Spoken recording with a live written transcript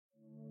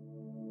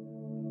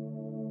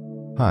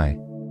Hi,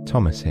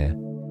 Thomas here.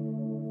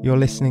 You're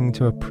listening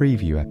to a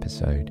preview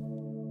episode.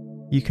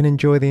 You can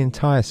enjoy the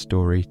entire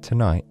story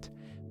tonight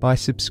by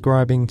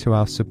subscribing to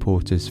our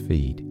supporters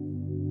feed.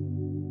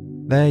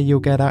 There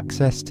you'll get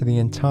access to the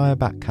entire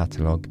back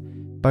catalogue,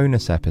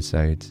 bonus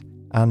episodes,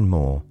 and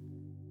more,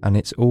 and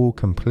it's all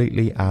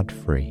completely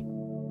ad-free.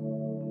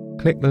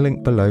 Click the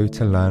link below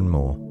to learn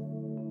more.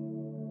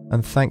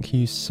 And thank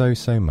you so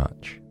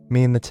much.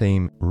 Me and the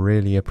team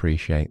really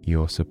appreciate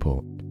your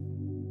support.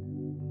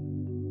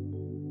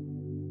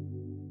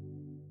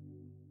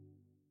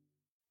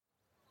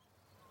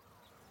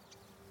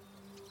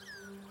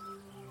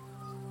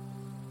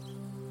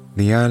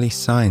 The early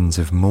signs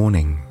of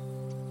morning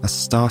are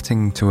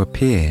starting to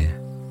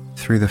appear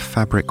through the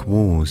fabric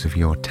walls of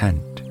your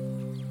tent.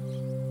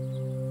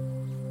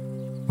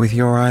 With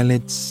your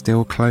eyelids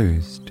still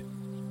closed,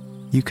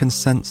 you can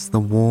sense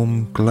the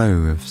warm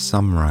glow of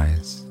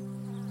sunrise.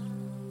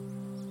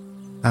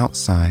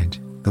 Outside,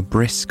 the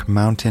brisk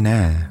mountain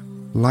air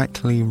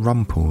lightly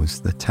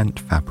rumples the tent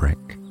fabric.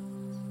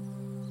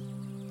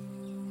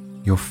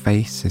 Your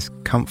face is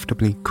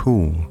comfortably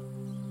cool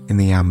in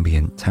the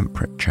ambient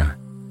temperature,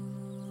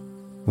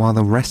 while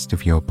the rest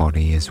of your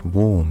body is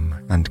warm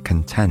and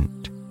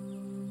content,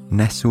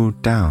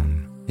 nestled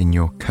down in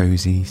your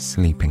cozy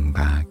sleeping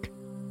bag.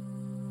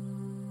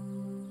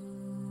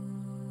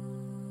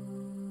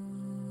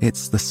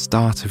 It's the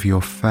start of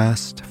your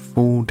first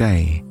full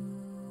day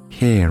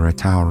here at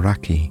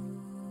Aoraki,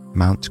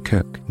 Mount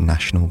Cook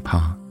National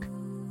Park.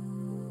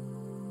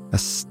 A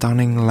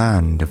stunning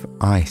land of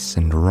ice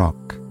and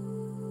rock,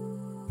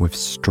 with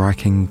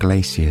striking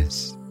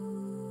glaciers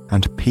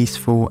and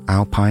peaceful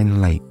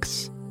alpine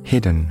lakes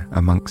hidden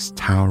amongst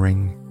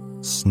towering,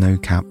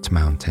 snow-capped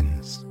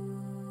mountains.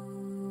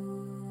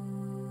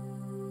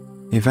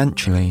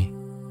 Eventually,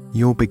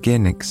 you'll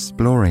begin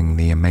exploring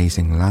the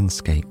amazing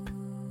landscape,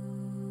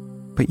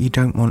 but you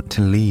don't want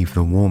to leave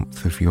the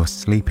warmth of your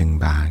sleeping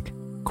bag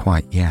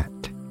quite yet.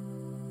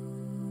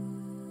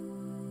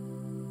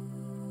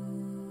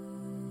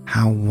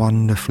 How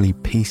wonderfully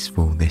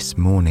peaceful this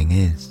morning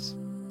is,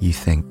 you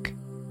think.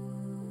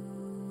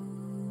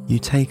 You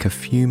take a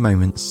few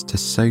moments to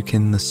soak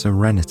in the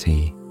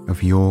serenity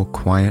of your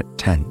quiet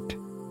tent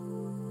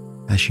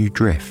as you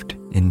drift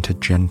into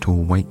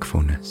gentle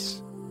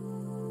wakefulness.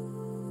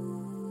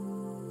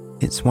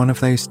 It's one of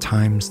those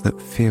times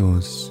that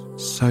feels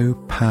so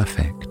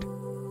perfect,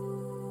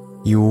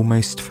 you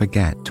almost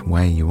forget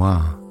where you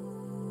are.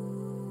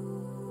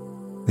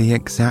 The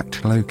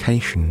exact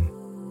location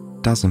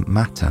doesn't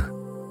matter.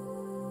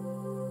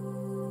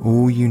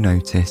 All you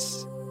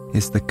notice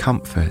is the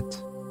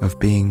comfort of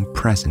being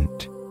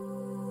present,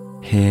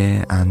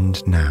 here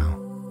and now.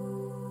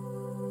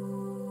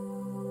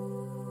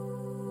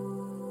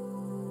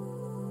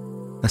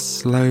 A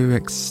slow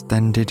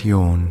extended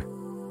yawn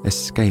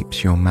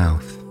escapes your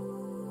mouth,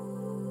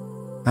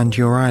 and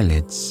your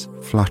eyelids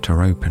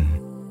flutter open.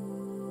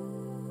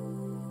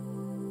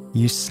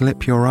 You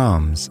slip your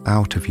arms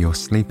out of your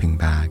sleeping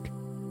bag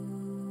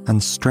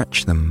and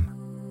stretch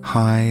them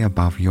high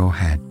above your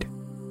head.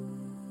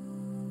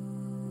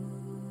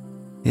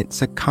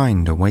 It's a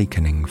kind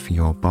awakening for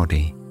your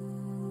body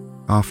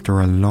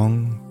after a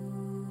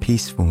long,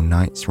 peaceful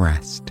night's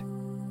rest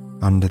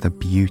under the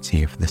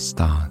beauty of the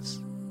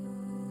stars.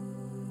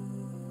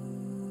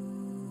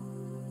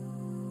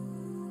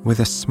 With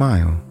a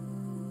smile,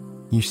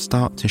 you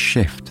start to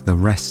shift the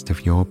rest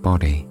of your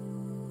body,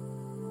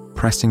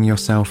 pressing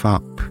yourself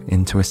up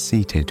into a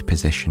seated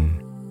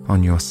position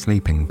on your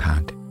sleeping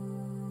pad.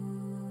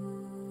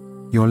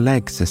 Your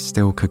legs are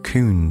still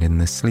cocooned in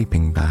the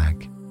sleeping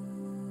bag,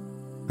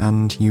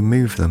 and you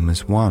move them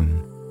as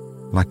one,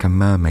 like a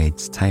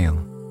mermaid's tail.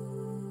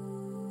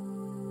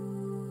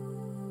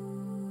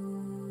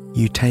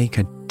 You take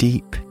a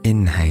deep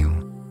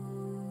inhale,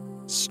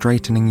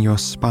 straightening your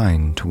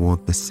spine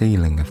toward the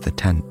ceiling of the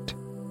tent.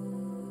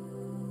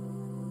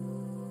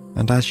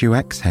 And as you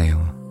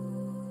exhale,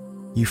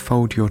 you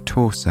fold your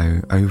torso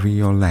over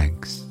your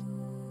legs,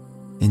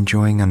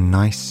 enjoying a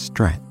nice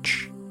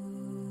stretch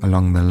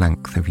along the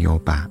length of your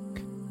back.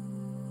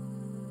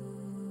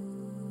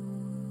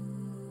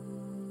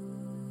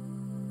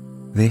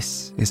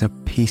 This is a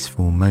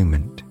peaceful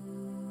moment,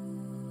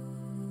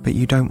 but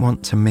you don't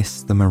want to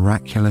miss the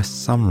miraculous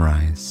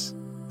sunrise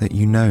that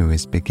you know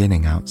is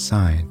beginning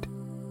outside.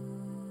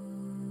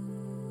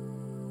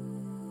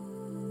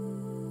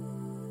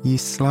 You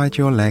slide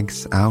your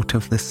legs out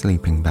of the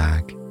sleeping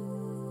bag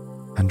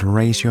and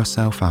raise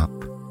yourself up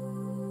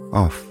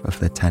off of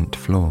the tent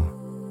floor.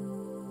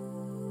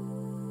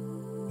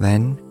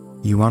 Then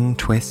you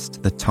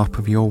untwist the top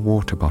of your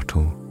water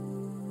bottle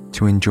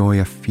to enjoy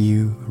a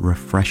few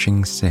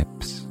refreshing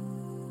sips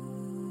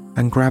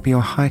and grab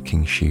your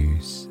hiking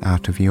shoes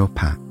out of your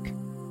pack.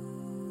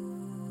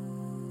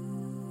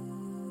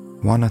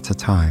 One at a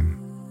time,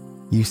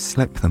 you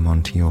slip them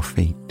onto your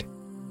feet.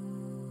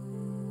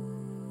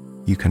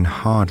 You can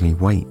hardly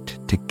wait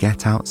to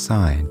get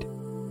outside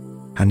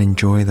and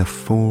enjoy the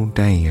full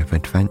day of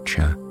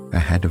adventure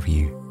ahead of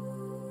you.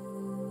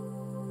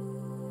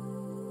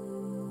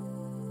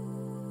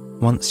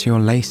 Once your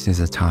laces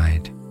are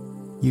tied,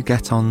 you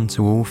get on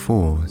to all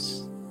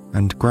fours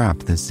and grab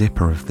the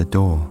zipper of the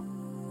door,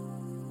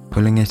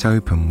 pulling it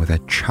open with a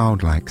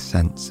childlike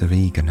sense of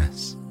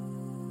eagerness.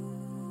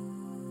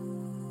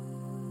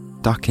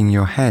 Ducking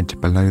your head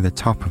below the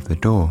top of the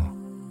door,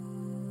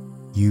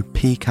 you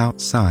peek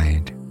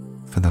outside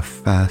for the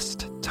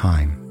first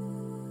time.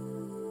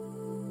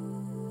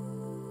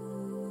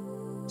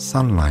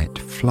 Sunlight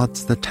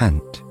floods the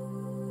tent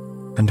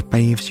and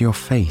bathes your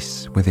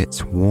face with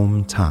its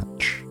warm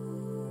touch.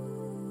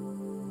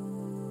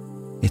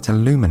 It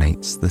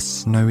illuminates the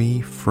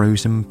snowy,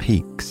 frozen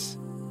peaks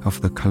of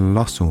the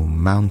colossal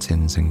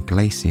mountains and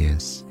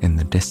glaciers in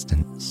the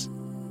distance.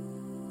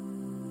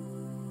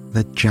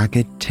 The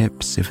jagged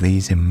tips of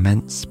these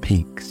immense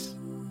peaks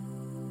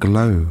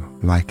glow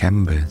like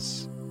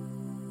embers,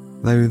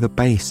 though the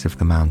base of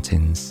the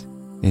mountains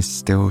is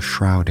still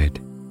shrouded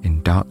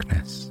in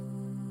darkness.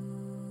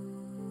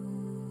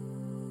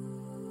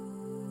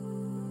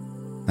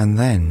 And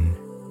then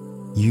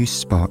you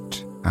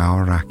spot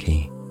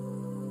Aoraki,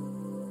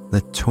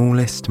 the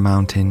tallest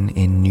mountain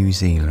in New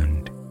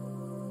Zealand.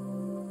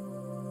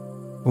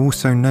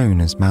 Also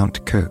known as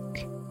Mount Cook,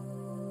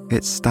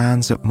 it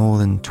stands at more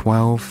than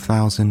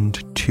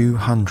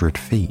 12,200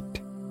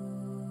 feet,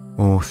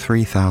 or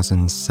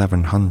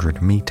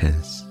 3,700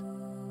 meters.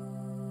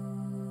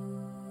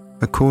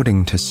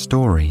 According to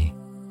story,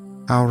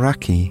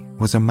 Aoraki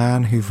was a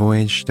man who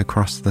voyaged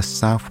across the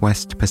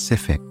Southwest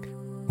Pacific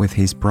with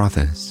his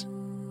brothers.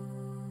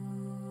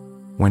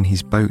 When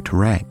his boat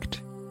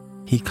wrecked,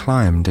 he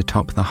climbed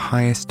atop the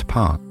highest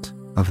part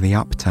of the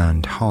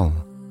upturned hull.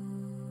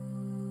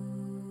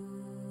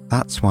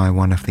 That's why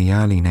one of the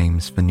early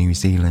names for New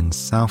Zealand's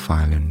South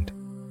Island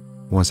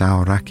was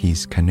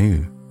Aoraki's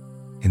canoe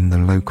in the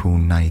local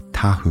Ngāi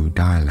Tahu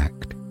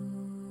dialect.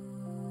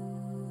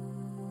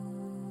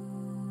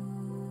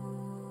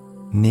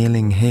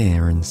 Kneeling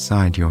here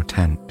inside your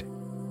tent,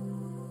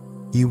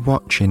 you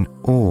watch in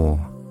awe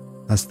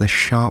as the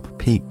sharp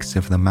peaks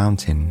of the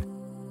mountain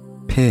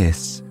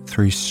pierce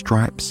through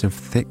stripes of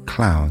thick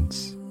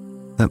clouds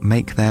that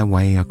make their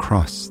way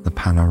across the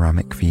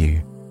panoramic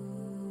view.